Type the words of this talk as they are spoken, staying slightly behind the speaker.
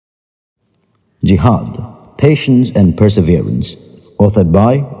Jihad, Patience and Perseverance, authored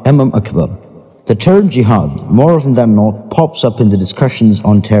by Akbar. The term jihad, more often than not, pops up in the discussions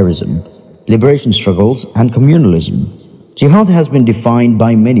on terrorism, liberation struggles, and communalism. Jihad has been defined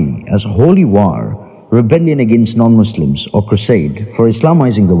by many as holy war, rebellion against non-Muslims, or crusade for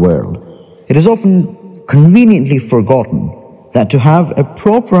Islamizing the world. It is often conveniently forgotten that to have a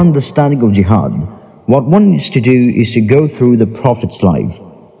proper understanding of jihad, what one needs to do is to go through the Prophet's life.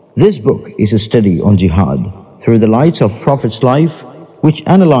 This book is a study on jihad through the lights of Prophet's life, which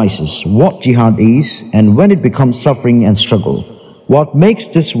analyzes what jihad is and when it becomes suffering and struggle. What makes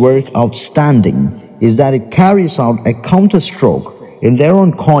this work outstanding is that it carries out a counterstroke in their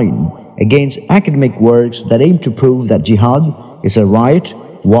own coin against academic works that aim to prove that jihad is a riot,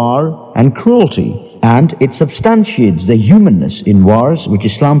 war, and cruelty, and it substantiates the humanness in wars which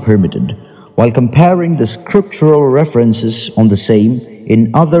Islam permitted, while comparing the scriptural references on the same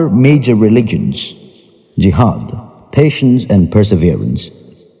in other major religions. Jihad, Patience and Perseverance,